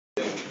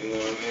You know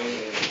what I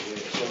mean?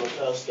 So no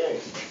kind of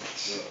skanks.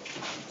 Yeah.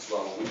 That's why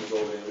when we was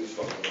over there, we was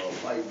fucking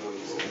white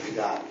boys. We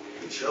got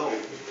the show.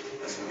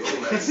 That's when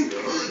your ass see the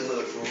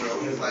hood for real.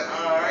 He was like,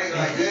 alright,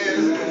 like,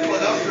 yeah, this is what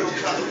I'm feeling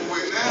comfortable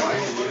with now.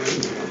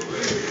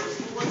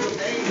 What's your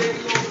name, baby?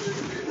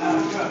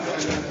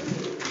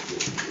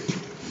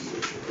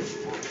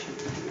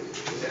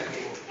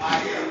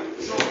 I am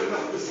showing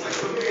up. It's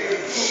like a man.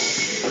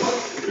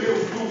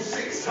 Bills do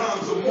 6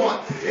 times a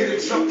month. Hit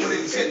a jump with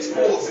intense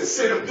force and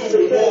send him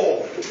through a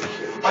wall.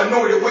 I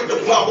know you with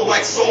the power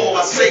like Saul.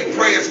 I say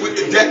prayers with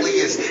the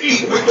deadliest,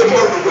 eat with the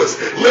murderers,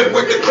 live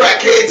with the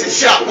crackheads and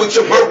shop with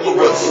your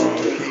burglars.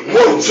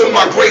 Word to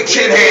my great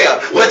chin hair,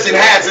 legend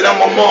has it, I'm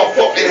a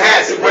motherfucking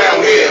hazard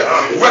round here.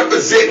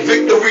 Represent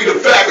victory, the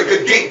fabric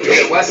of deep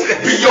pink.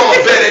 Beyond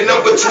vetted,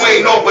 none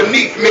between or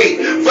beneath me.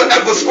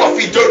 Forever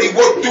scruffy, dirty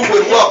work, do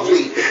it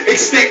lovely.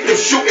 Instinctive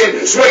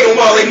shooting, swing him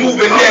while they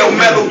moving down.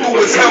 Metal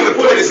through his helmet,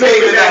 put his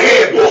name in the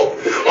handbook.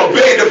 A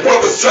band of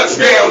brothers touch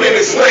down and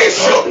his land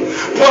shook.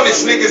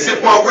 Punish niggas if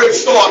my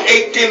ribs start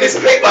aching. This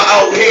paper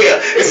out here,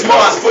 it's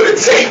mine for the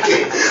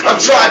taking. I'm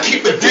trying to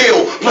keep a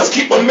deal, plus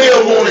keep a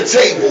meal on the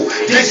table.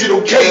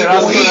 Digital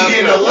cable,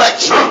 heat and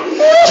electric.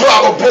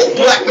 Drive a broke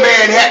black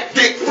man,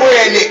 hectic,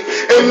 frantic,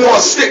 and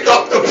want to stick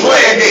up the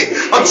planet.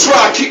 I'm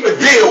trying to keep a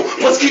deal,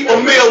 plus keep a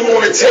meal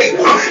on the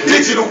table.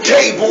 Digital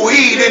cable,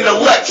 heat and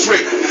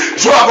electric.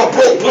 Drive a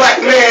broke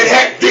black man,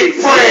 hectic,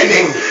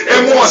 frantic,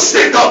 and want to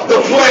stick up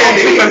the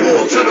planet. I'm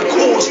more to the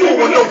cause,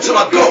 going on till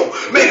I go.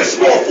 Made a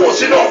small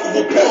fortune off of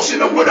a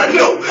portion of what I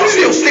know.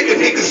 Still sticking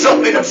niggas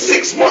up and I'm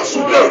 6 months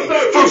from dirty.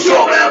 First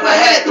job I ever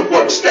had to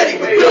work steady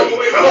with dirty.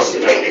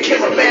 Muscle paint the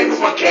cameraman with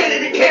my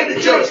cannon in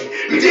Camden, Jersey.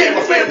 Be damn,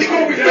 my family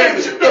gon' be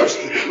famished and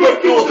thirsty.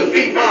 Work doors to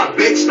feed my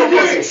bitch, no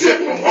one's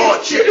exempt from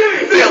hardship.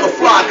 Fail to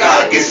fly,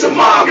 gotta get some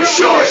mom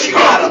insurance. She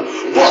gotta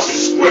bust a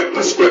script,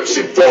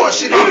 prescription for it.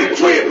 Shit in the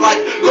crib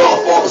like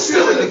Godfather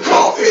still in the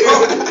coffin.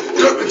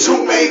 Dirt and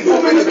 2 main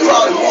room in the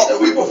crowded market.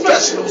 We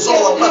professionals,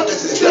 all our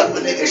methods is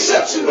definite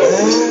exceptional.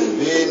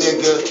 Yeah,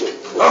 nigga.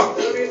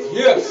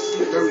 Yeah.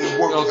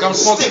 Yo, come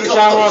smoke to the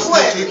camera.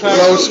 Smoke to the camera.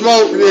 Yo,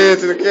 smoke, yeah,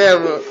 to the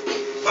camera.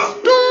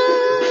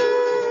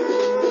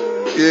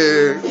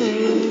 Yeah.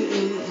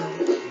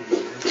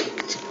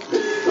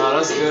 Nah,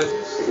 that's good.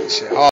 Shit hard.